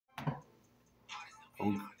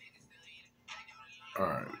Oh, all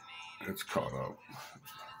right, it's caught up.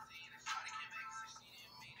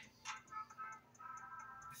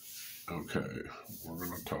 Okay, we're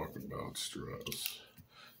gonna talk about stress.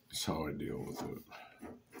 It's how I deal with it.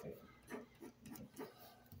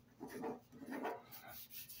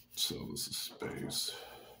 So this is space.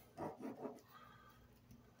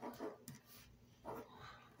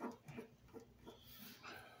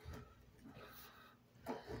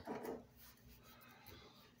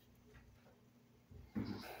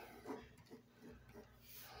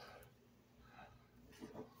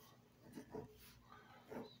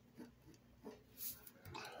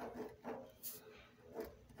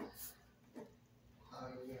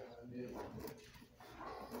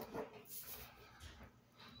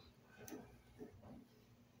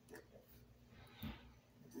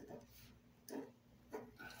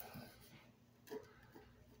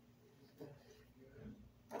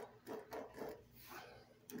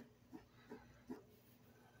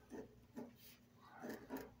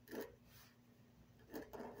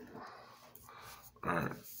 All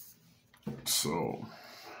right. So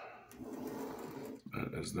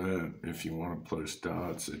as that, if you want to place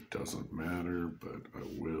dots, it doesn't matter, but I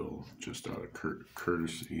will just out of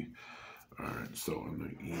courtesy. All right. So I'm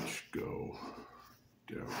gonna each go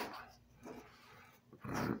down.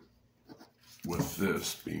 All right. With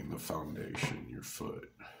this being the foundation, your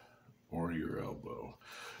foot or your elbow.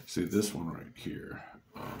 See this one right here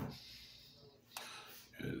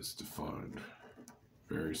is defined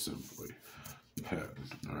very simply. Pen,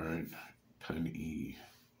 all right, pen E,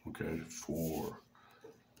 okay, for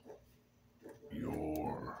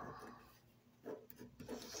your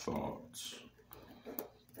thoughts,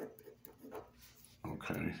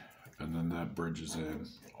 okay, and then that bridges in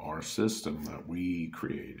our system that we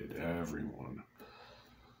created, everyone,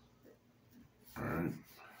 all right.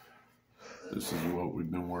 This is what we've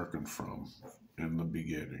been working from in the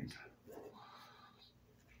beginning.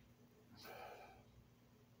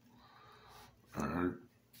 All right,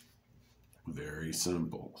 very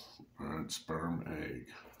simple. All right, sperm, egg.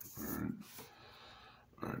 All right.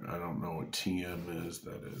 All right, I don't know what TM is.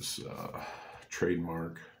 That is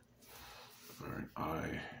trademark. All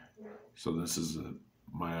right, so this is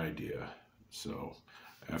my idea. So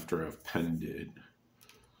after I've penned it,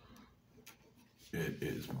 it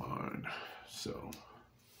is mine. So,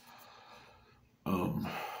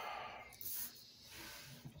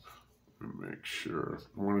 make sure.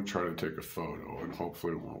 I want to try to take a photo, and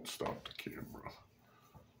hopefully it won't stop the camera.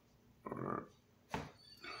 All right.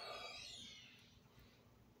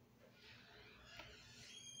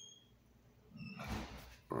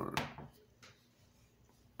 All right.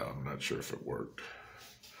 I'm not sure if it worked.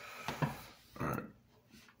 All right.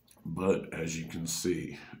 But as you can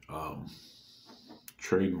see,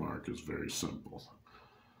 trademark is very simple.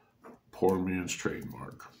 Poor man's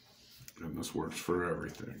trademark. And this works for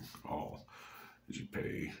everything. All as you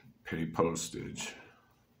pay postage.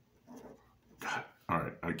 God, all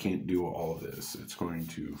right, I can't do all this. It's going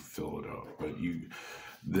to fill it up. But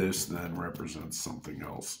this then represents something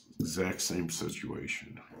else. Exact same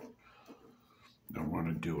situation. I want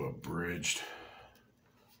to do a bridged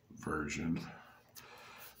version.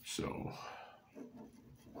 So,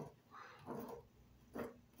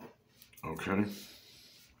 okay.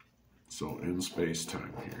 So in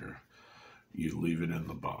space-time here, you leave it in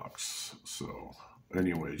the box. So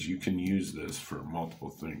anyways, you can use this for multiple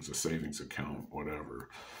things, a savings account, whatever,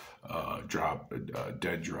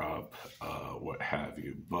 dead drop, what have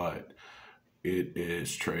you, but it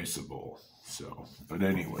is traceable. So, but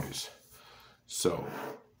anyways, so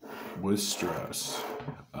with stress,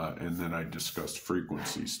 and then I discussed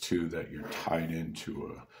frequencies too, that you're tied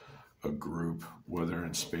into a group, whether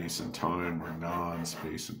in space and time or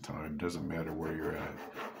non-space and time, doesn't matter where you're at.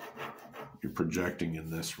 You're projecting in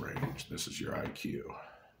this range. This is your IQ.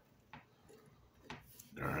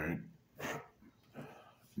 All right.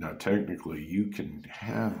 Now, technically, you can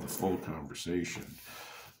have the full conversation,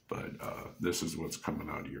 but this is what's coming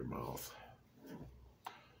out of your mouth.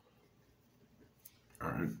 All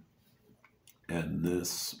right. And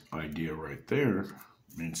this idea right there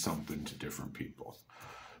means something to different people.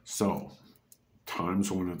 So, times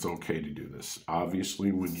when it's okay to do this.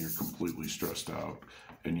 Obviously, when you're completely stressed out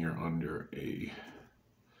and you're under a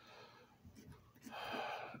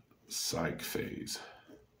psych phase.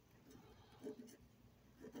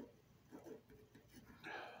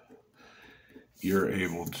 You're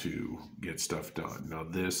able to get stuff done. Now,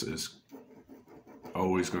 this is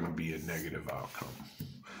always going to be a negative outcome,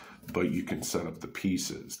 but you can set up the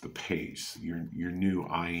pieces, the pace, your new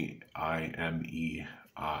IMEI.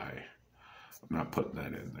 I'm not putting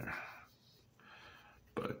that in there.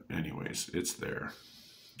 But anyways, it's there.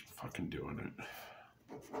 Fucking doing it.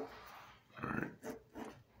 All right.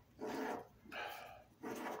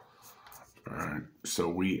 All right. So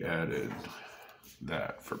we added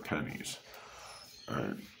that for pennies. All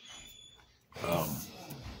right.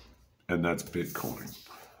 And that's Bitcoin.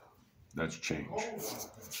 That's change.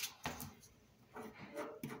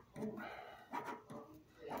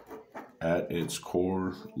 At its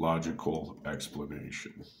core, logical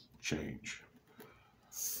explanation, change.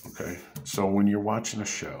 Okay? So when you're watching a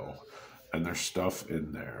show and there's stuff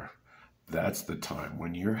in there, that's the time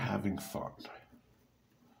when you're having fun.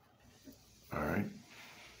 All right?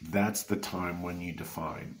 That's the time when you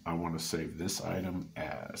define, I want to save this item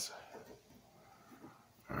as.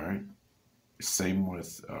 All right? Same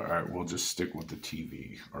with, all right, we'll just stick with the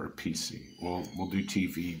TV or PC. We'll do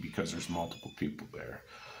TV because there's multiple people there.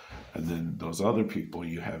 And then those other people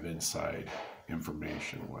you have inside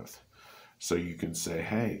information with. So you can say,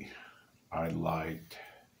 hey, I liked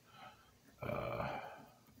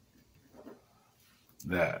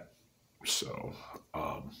that. So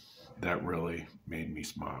that really made me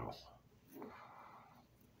smile.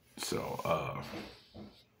 So,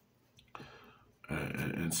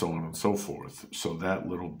 and so on and so forth. So that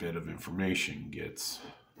little bit of information gets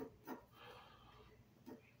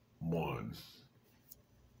one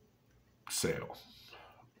sale.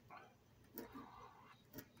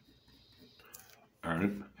 All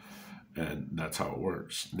right. And that's how it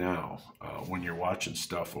works. Now, when you're watching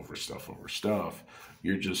stuff over stuff over stuff,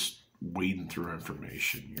 you're just wading through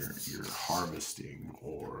information. You're harvesting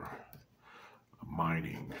or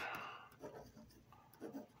mining.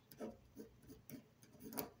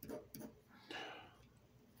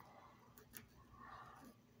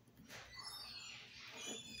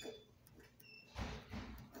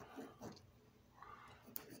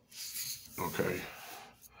 Okay.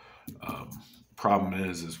 Problem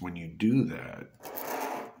is when you do that,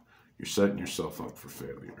 you're setting yourself up for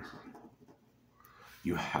failure.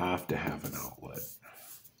 You have to have an outlet.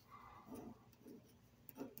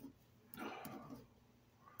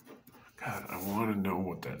 God, I want to know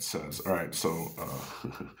what that says. All right, so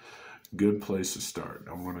good place to start.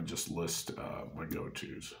 I'm going to just list my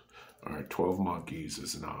go-tos. All right, 12 Monkeys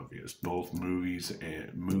is an obvious, both movie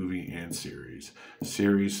and series.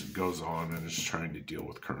 Series goes on and is trying to deal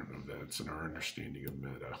with current events and our understanding of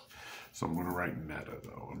meta. So I'm going to write meta,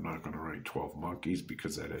 though. I'm not going to write 12 Monkeys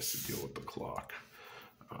because that has to deal with the clock.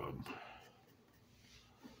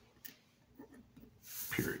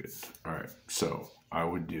 Period. All right, so I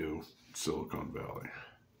would do Silicon Valley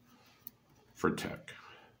for tech.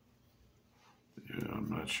 Yeah, I'm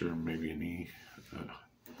not sure, maybe an E.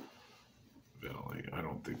 Valley. I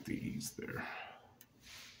don't think the E's there.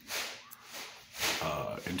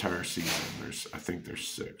 Entire season, I think there's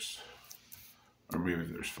 6. Or maybe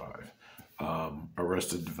there's 5.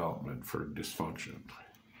 Arrested Development for dysfunction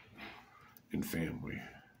in family.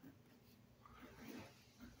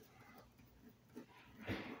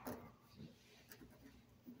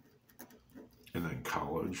 And then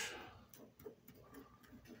college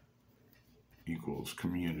equals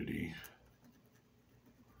community.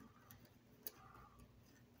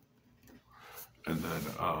 And then,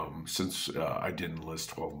 since I didn't list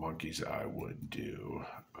 12 Monkeys, I would do...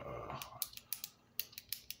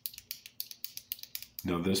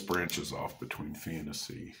 now, this branches off between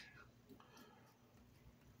fantasy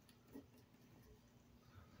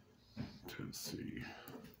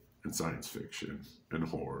and science fiction and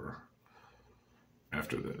horror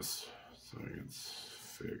after this. Science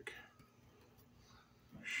fiction,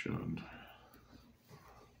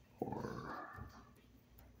 horror.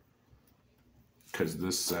 Because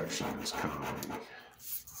this section is comedy.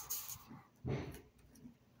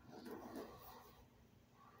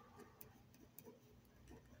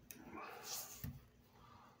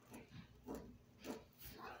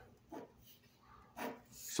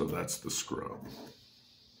 So that's the scrub.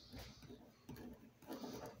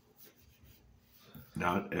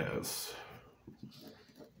 Not S.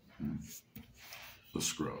 The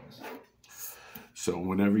scrub. So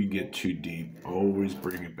whenever you get too deep, always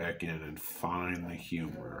bring it back in and find the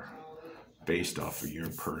humor based off of your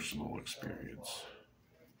personal experience.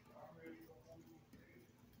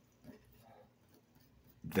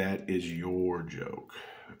 That is your joke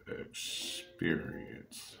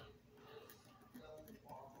experience.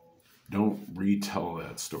 Don't retell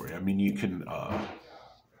that story. I mean, you can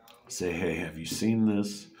say, hey, have you seen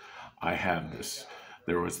this? I have this.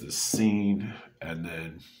 There was this scene, and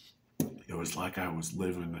then it was like I was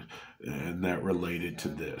living, and that related to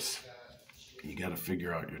this. You got to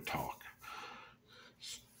figure out your talk.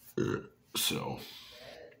 So,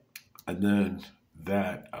 and then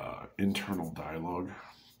that internal dialogue.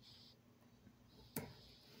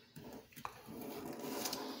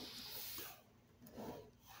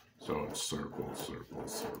 So it's circle, circle,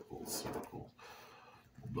 circle, circle,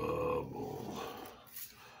 bubble.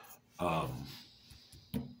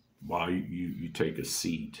 While you take a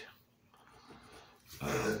seat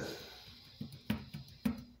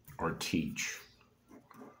or teach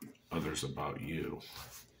others about you.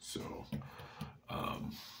 So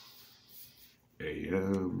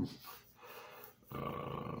AM,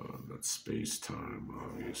 that's space-time,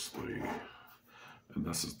 obviously. And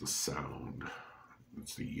this is the sound.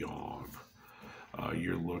 It's the yawn.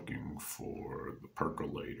 You're looking for the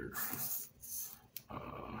percolator.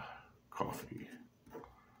 Coffee.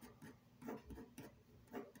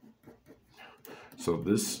 So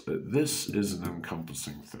this is an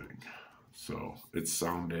encompassing thing. So it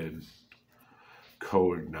sounded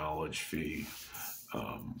co-acknowledge fee.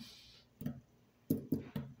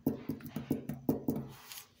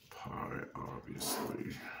 Pi,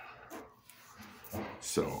 obviously.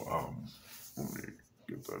 So let me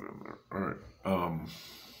get that in there. All right.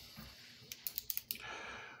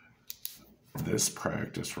 This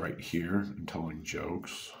practice right here in telling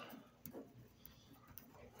jokes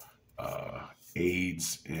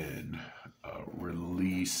aids in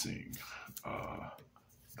releasing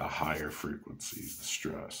the higher frequencies, the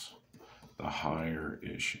stress, the higher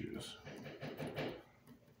issues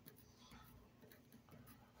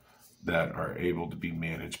that are able to be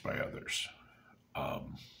managed by others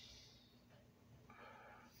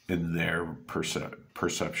in their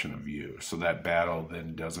perception of you. So that battle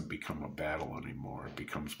then doesn't become a battle anymore. It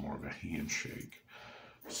becomes more of a handshake.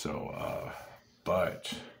 So,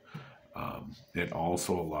 but it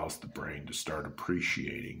also allows the brain to start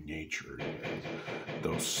appreciating nature,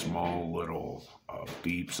 those small little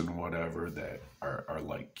beeps and whatever that are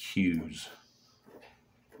like cues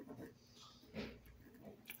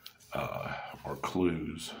or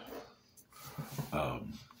clues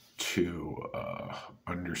to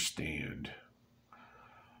understand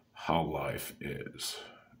how life is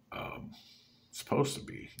supposed to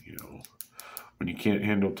be. You know, when you can't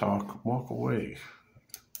handle talk, walk away.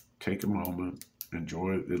 Take a moment,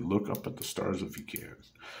 enjoy it, look up at the stars if you can.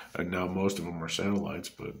 And now most of them are satellites,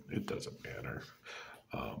 but it doesn't matter.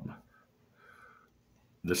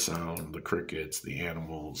 The sound, the crickets, the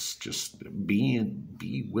animals, just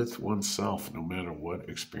be with oneself no matter what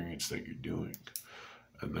experience that you're doing.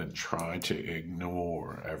 And then try to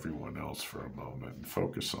ignore everyone else for a moment and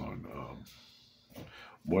focus on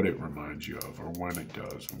what it reminds you of or when it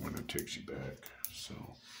does and when it takes you back. So,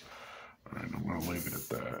 all right, I'm going to leave it at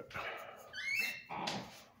that.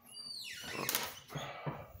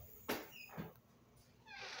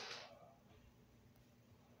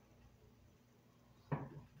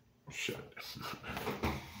 Shit.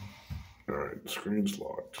 All right, screen's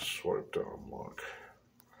locked. Swipe down, lock.